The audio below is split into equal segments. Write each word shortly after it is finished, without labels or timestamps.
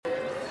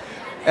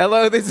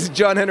Hello, this is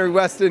John Henry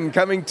Weston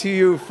coming to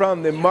you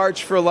from the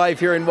March for Life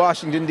here in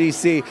Washington,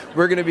 D.C.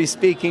 We're going to be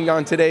speaking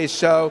on today's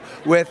show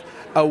with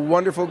a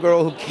wonderful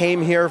girl who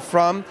came here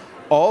from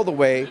all the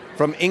way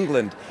from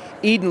England.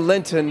 Eden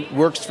Linton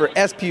works for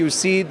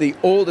SPUC, the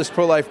oldest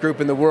pro-life group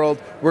in the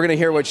world. We're going to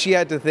hear what she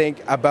had to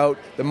think about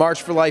the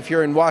March for Life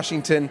here in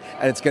Washington,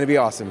 and it's going to be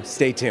awesome.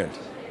 Stay tuned.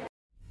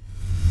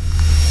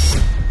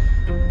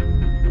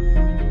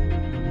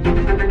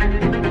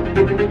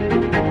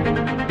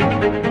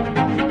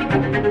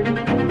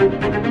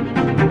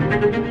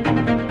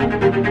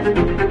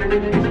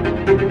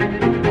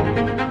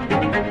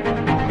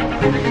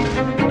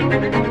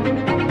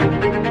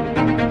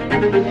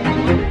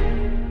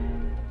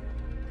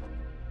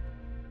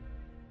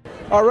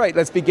 All right,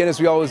 let's begin as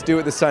we always do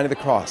at the sign of the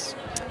cross.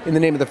 In the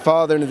name of the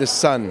Father, and of the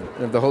Son,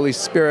 and of the Holy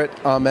Spirit,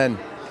 amen.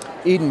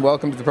 Eden,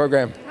 welcome to the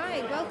program.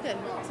 Hi, welcome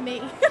to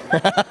me.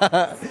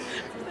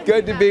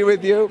 Good to be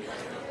with you.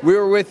 We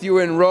were with you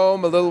in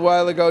Rome a little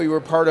while ago. You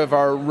were part of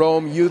our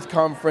Rome Youth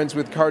Conference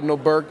with Cardinal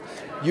Burke.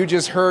 You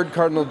just heard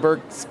Cardinal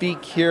Burke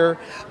speak here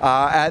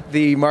at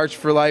the March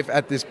for Life,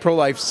 at this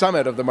pro-life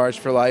summit of the March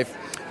for Life,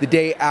 the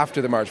day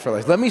after the March for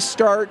Life. Let me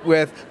start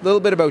with a little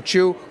bit about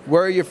you.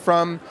 Where are you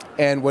from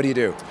and what do you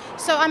do?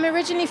 So I'm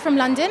originally from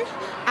London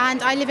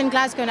and I live in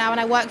Glasgow now, and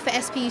I work for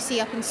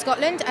SPUC up in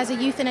Scotland as a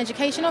youth and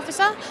education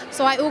officer.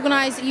 So I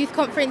organise youth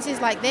conferences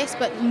like this,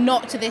 but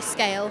not to this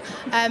scale,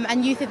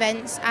 and youth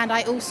events, and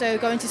I also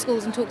go into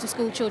schools and talk to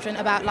school children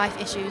about life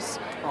issues.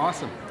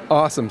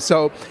 Awesome.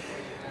 So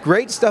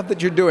great stuff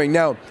that you're doing.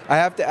 Now, I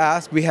have to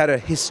ask, we had a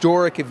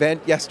historic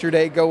event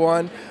yesterday go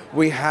on.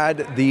 We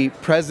had the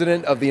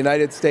President of the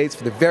United States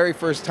for the very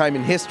first time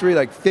in history,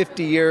 like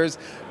 50 years,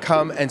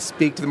 come and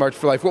speak to the March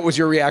for Life. What was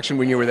your reaction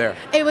when you were there?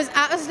 It was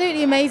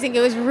absolutely amazing.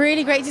 It was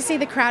really great to see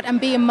the crowd and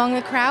be among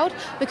the crowd,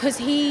 because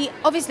he,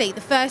 obviously,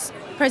 the first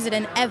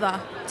president ever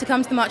to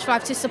come to the March for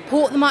Life, to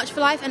support the March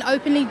for Life and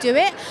openly do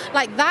it,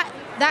 like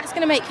that's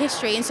going to make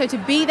history. And so to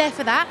be there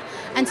for that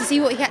and to see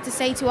what he had to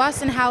say to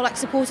us and how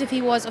supportive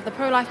he was of the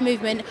pro-life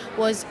movement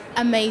was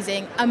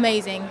amazing,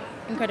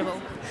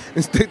 incredible.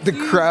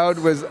 The crowd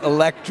was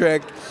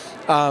electric.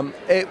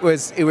 It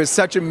was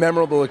such a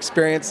memorable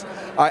experience.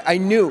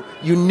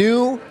 You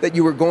knew that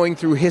you were going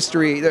through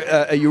history.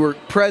 You were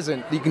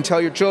present. You can tell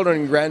your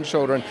children and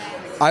grandchildren.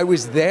 I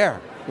was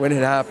there when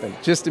it happened.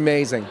 Just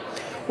amazing.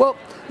 Well,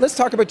 let's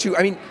talk about you.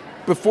 I mean,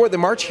 before the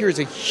March here is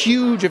a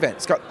huge event.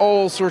 It's got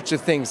all sorts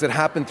of things that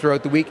happen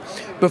throughout the week.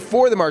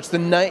 Before the March, the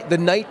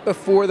night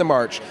before the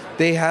March,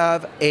 they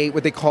have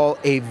what they call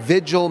a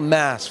vigil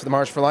mass for the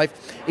March for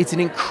Life. It's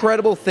an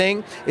incredible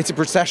thing. It's a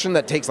procession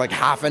that takes like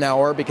half an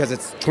hour because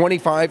it's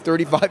 25,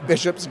 35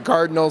 bishops and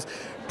cardinals,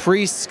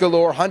 priests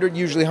galore,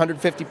 usually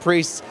 150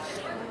 priests,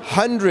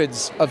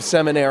 hundreds of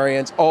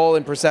seminarians, all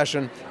in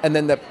procession, and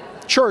then the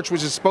church,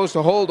 which is supposed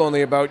to hold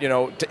only about,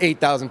 to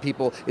 8,000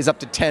 people, is up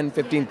to 10,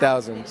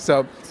 15,000.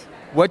 So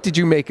what did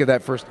you make of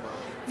that first of all?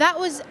 That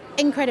was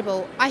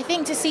incredible. I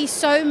think to see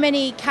so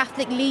many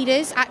Catholic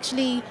leaders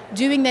actually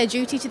doing their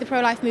duty to the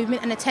pro-life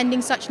movement and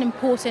attending such an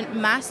important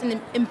mass and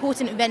an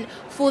important event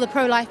for the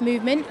pro-life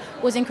movement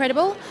was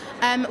incredible.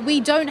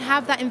 We don't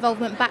have that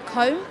involvement back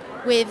home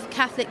with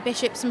Catholic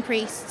bishops and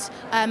priests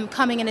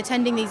coming and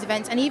attending these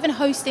events and even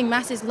hosting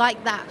masses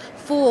like that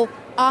for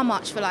our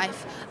March for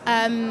Life.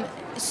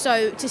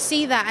 So to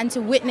see that and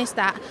to witness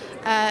that,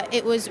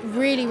 it was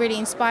really, really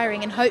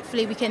inspiring, and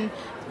hopefully we can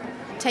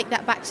take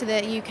that back to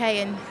the UK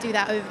and do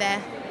that over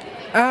there.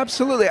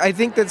 Absolutely. I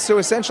think that's so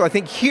essential. I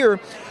think here,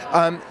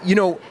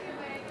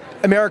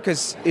 America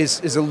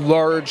is a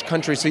large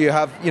country, so you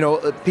have,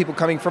 people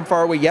coming from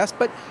far away, yes,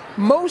 but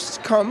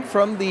most come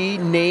from the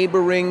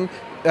neighboring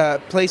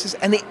places,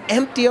 and they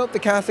empty out the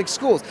Catholic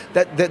schools.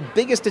 The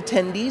biggest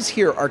attendees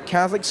here are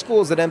Catholic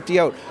schools that empty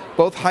out,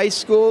 both high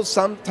schools,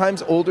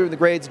 sometimes older in the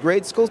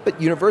grade schools,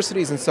 but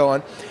universities and so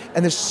on,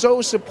 and they're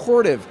so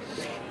supportive.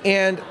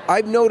 And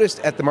I've noticed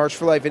at the March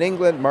for Life in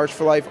England, March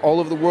for Life all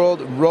over the world,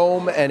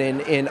 Rome and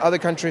in other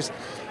countries,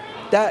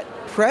 that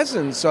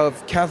presence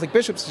of Catholic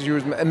bishops, as you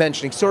were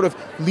mentioning, sort of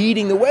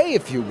leading the way,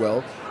 if you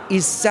will,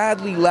 is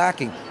sadly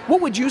lacking.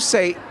 What would you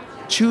say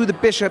to the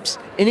bishops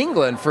in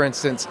England, for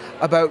instance,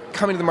 about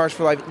coming to the March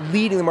for Life,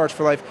 leading the March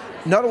for Life,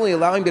 not only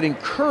allowing but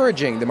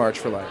encouraging the March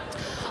for Life?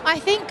 I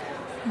think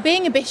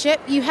being a bishop,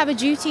 you have a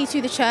duty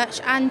to the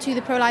church and to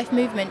the pro-life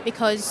movement,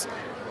 because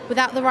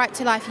without the right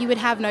to life, you would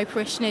have no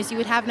parishioners, you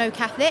would have no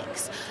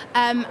Catholics.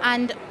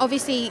 And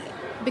obviously,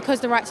 because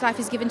the right to life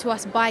is given to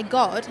us by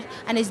God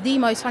and is the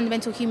most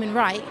fundamental human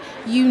right,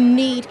 you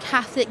need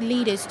Catholic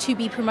leaders to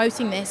be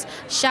promoting this,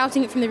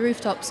 shouting it from the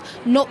rooftops,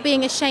 not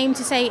being ashamed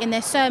to say it in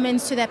their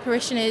sermons to their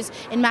parishioners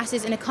in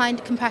masses in a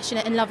kind,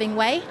 compassionate and loving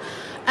way.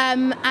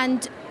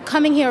 And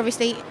coming here,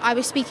 obviously, I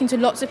was speaking to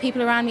lots of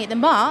people around me at the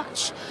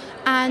march,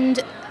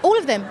 and all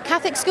of them,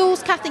 Catholic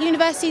schools, Catholic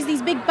universities,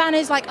 these big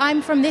banners like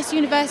I'm from this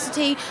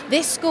university,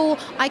 this school.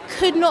 I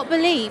could not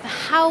believe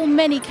how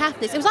many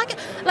Catholics. It was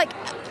like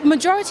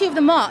majority of the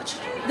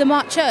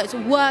marchers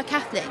were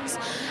Catholics.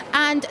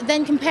 And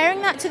then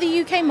comparing that to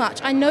the UK march,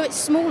 I know it's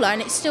smaller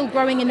and it's still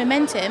growing in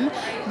momentum,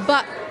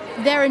 but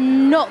there are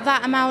not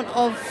that amount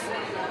of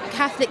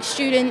Catholic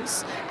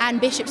students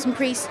and bishops and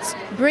priests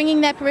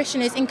bringing their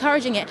parishioners,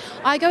 encouraging it.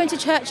 I go into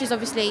churches,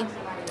 obviously,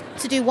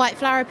 to do white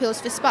flower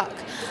appeals for SPUC,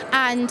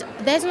 and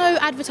there's no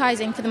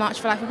advertising for the March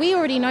for Life. We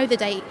already know the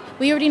date.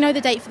 We already know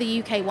the date for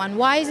the UK one.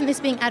 Why isn't this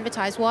being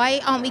advertised?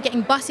 Why aren't we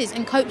getting buses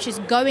and coaches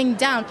going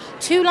down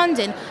to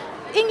London?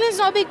 England's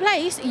not a big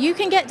place. You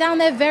can get down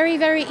there very,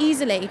 very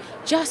easily.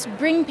 Just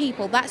bring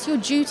people. That's your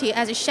duty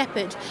as a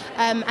shepherd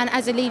and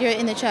as a leader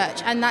in the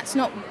church. And that's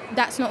not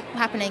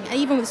happening. And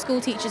even with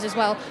school teachers as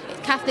well.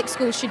 Catholic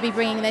schools should be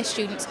bringing their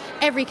students.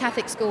 Every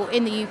Catholic school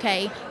in the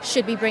UK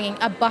should be bringing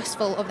a bus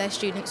full of their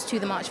students to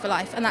the March for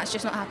Life. And that's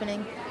just not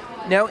happening.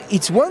 Now,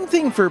 it's one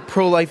thing for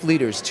pro-life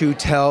leaders to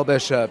tell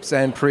bishops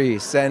and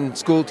priests and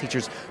school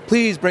teachers,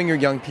 please bring your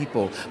young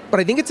people. But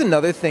I think it's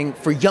another thing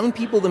for young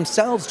people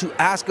themselves to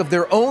ask of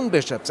their own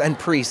bishops and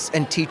priests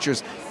and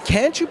teachers,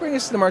 can't you bring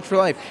us to the March for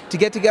Life? To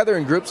get together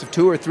in groups of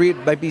 2 or 3,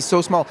 it might be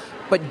so small.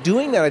 But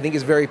doing that, I think,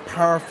 is very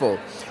powerful.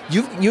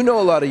 You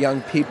know a lot of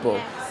young people.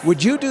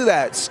 Would you do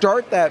that?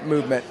 Start that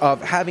movement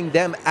of having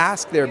them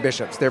ask their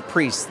bishops, their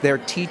priests, their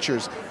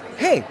teachers,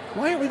 hey,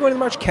 why aren't we going to the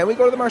March? Can we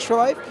go to the March for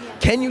Life?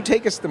 Can you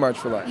take us to the March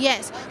for Life?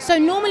 Yes. So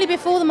normally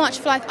before the March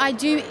for Life, I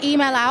do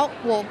email out,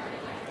 well,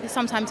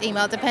 sometimes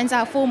email, depends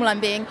how formal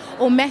I'm being,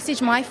 or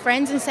message my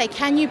friends and say,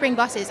 can you bring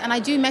buses? And I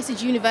do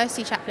message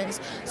university chaplains.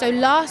 So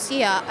last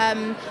year,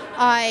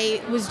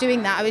 I was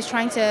doing that. I was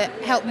trying to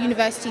help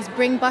universities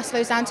bring bus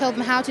loads down, tell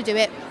them how to do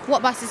it,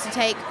 what buses to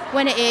take,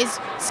 when it is,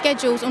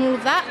 schedules and all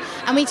of that.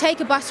 And we take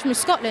a bus from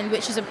Scotland,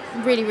 which is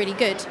really, really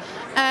good.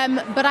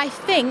 But I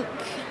think,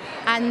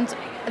 and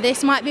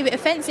this might be a bit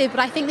offensive, but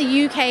I think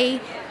the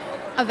UK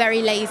are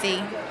very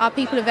lazy. Our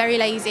people are very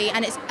lazy,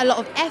 and it's a lot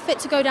of effort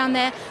to go down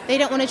there. They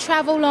don't want to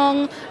travel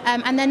long,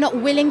 and they're not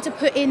willing to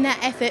put in that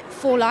effort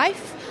for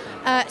life.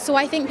 So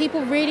I think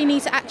people really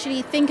need to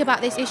actually think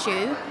about this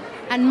issue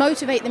and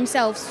motivate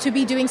themselves to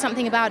be doing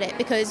something about it,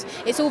 because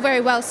it's all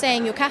very well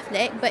saying you're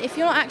Catholic, but if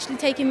you're not actually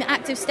taking the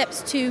active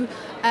steps to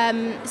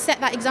set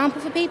that example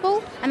for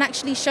people and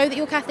actually show that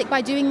you're Catholic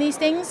by doing these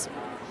things,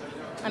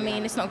 I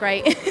mean, it's not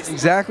great.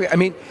 Exactly. I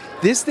mean,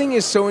 this thing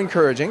is so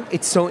encouraging.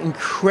 It's so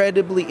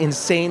incredibly,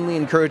 insanely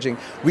encouraging.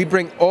 We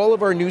bring all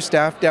of our new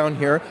staff down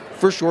here,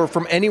 for sure,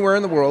 from anywhere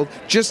in the world,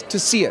 just to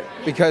see it,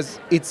 because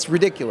it's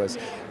ridiculous.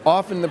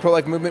 Often in the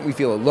pro-life movement, we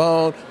feel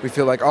alone. We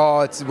feel like,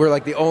 oh, we're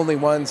like the only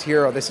ones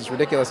here. Oh, this is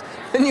ridiculous.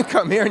 Then you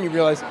come here and you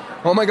realize,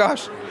 oh my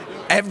gosh,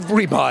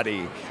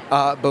 everybody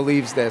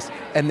believes this.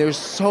 And there's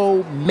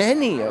so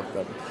many of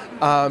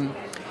them.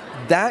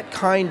 That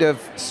kind of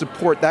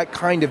support, that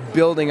kind of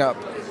building up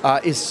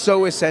is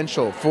so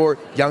essential for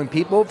young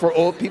people, for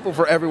old people,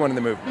 for everyone in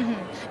the movement.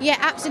 Mm-hmm. Yeah,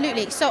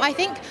 absolutely. So I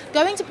think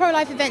going to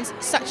pro-life events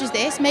such as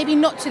this, maybe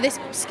not to this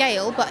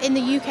scale, but in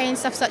the UK and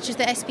stuff such as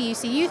the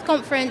SPUC Youth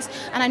Conference,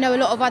 and I know a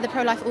lot of other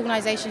pro-life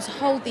organisations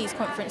hold these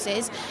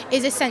conferences,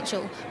 is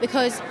essential,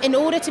 because in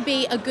order to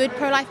be a good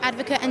pro-life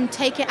advocate and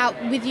take it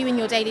out with you in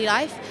your daily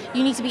life,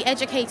 you need to be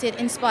educated,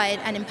 inspired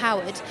and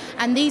empowered.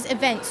 And these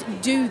events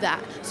do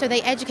that. So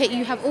they educate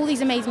you, have all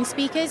these amazing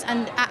speakers,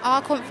 and at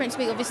our conference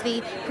we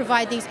obviously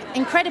provide these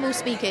incredible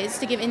speakers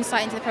to give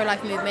insight into the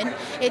pro-life movement.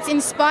 It's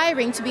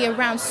inspiring to be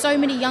around so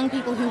many young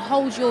people who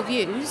hold your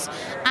views,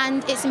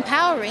 and it's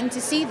empowering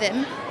to see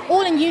them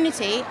all in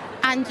unity,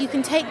 and you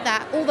can take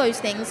that, all those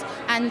things,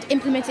 and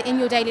implement it in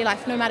your daily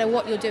life no matter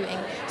what you're doing.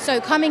 So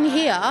coming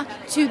here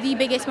to the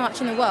biggest march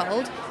in the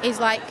world is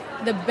like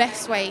the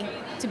best way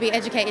to be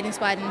educated,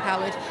 inspired and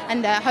empowered,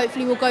 and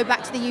hopefully we'll go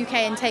back to the UK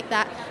and take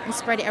that and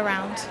spread it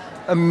around.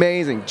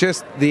 Amazing.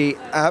 Just the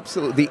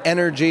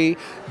energy,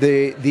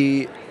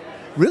 the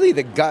really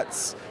the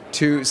guts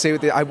to say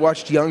what I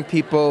watched young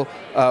people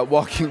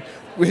walking.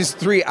 It was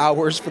 3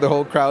 hours for the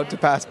whole crowd to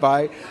pass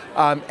by,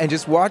 and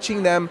just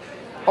watching them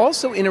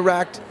also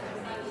interact.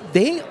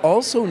 They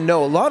also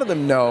know, a lot of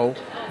them know,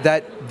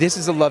 that this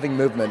is a loving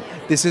movement.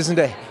 This isn't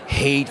a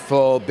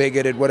hateful,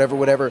 bigoted,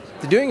 whatever.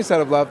 They're doing this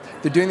out of love.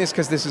 They're doing this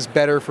because this is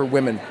better for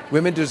women.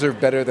 Women deserve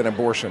better than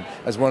abortion,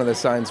 as one of the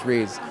signs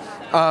reads.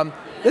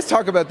 Let's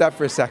talk about that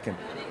for a second.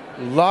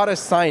 A lot of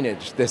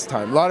signage this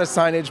time. A lot of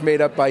signage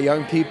made up by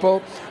young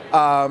people.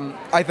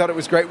 I thought it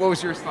was great. What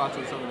was your thoughts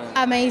on some of that?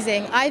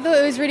 Amazing. I thought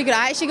it was really good.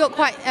 I actually got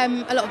quite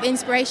a lot of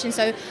inspiration.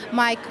 So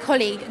my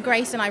colleague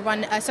Grace and I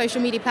run a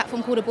social media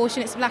platform called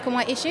Abortion It's a Black and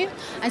White Issue,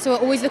 and so we're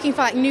always looking for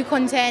like new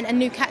content and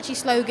new catchy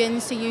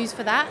slogans to use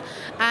for that.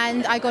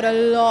 And I got a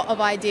lot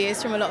of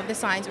ideas from a lot of the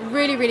signs.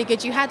 Really, really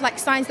good. You had like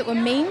signs that were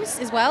memes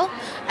as well,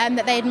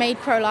 that they had made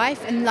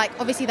pro-life, and like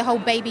obviously the whole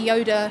Baby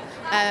Yoda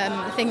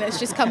thing that's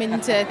just come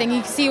into thing.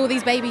 You can see all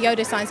these Baby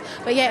Yoda signs.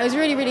 But yeah, it was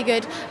really, really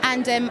good.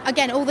 And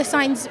again, all the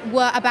signs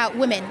were about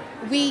women.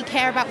 We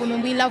care about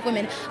women, we love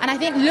women. And I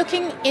think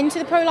looking into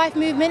the pro-life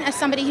movement as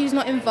somebody who's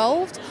not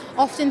involved,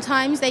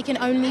 oftentimes they can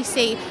only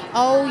see,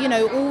 oh, you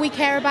know, all we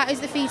care about is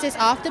the fetus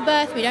after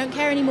birth, we don't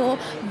care anymore.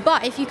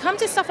 But if you come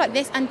to stuff like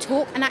this and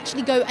talk and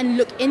actually go and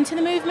look into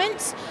the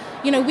movements,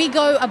 you know, we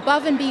go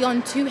above and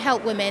beyond to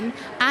help women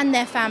and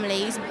their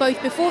families,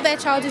 both before their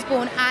child is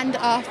born and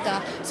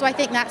after. So I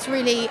think that's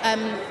really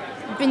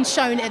been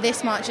shown at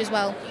this march as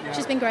well, which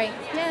has been great.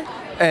 Yeah.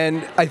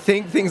 And I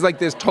think things like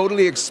this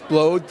totally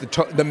explode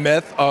the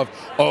myth of,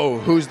 oh,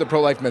 who's the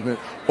pro-life movement?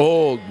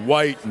 Old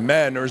white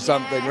men or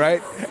something, Yes.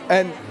 right?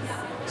 And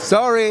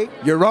sorry,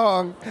 you're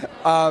wrong.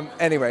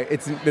 Anyway,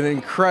 it's been an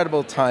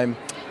incredible time.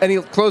 Any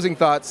closing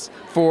thoughts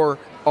for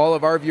all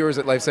of our viewers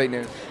at LifeSite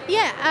News?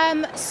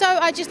 Yeah, so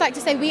I'd just like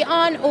to say we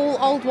aren't all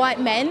old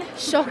white men,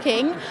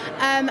 shocking,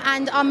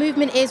 and our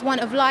movement is one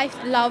of life,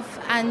 love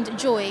and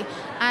joy,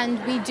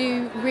 and we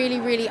do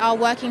really are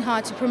working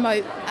hard to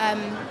promote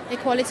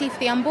equality for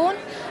the unborn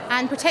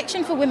and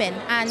protection for women,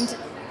 and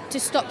to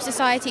stop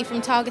society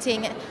from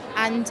targeting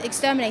and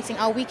exterminating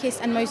our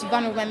weakest and most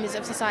vulnerable members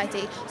of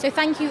society. So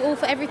thank you all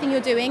for everything you're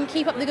doing.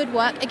 Keep up the good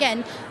work.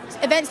 Again,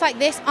 events like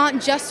this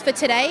aren't just for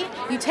today.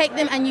 You take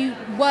them and you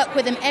work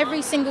with them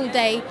every single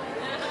day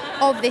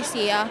of this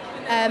year,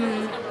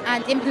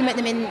 and implement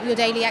them in your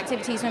daily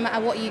activities no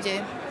matter what you do.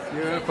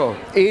 Beautiful.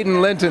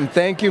 Eden Linton,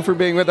 thank you for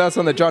being with us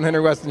on the John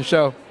Henry Weston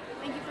Show.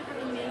 Thank you for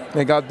having me.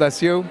 May God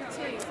bless you.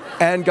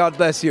 And God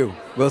bless you.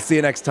 We'll see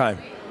you next time.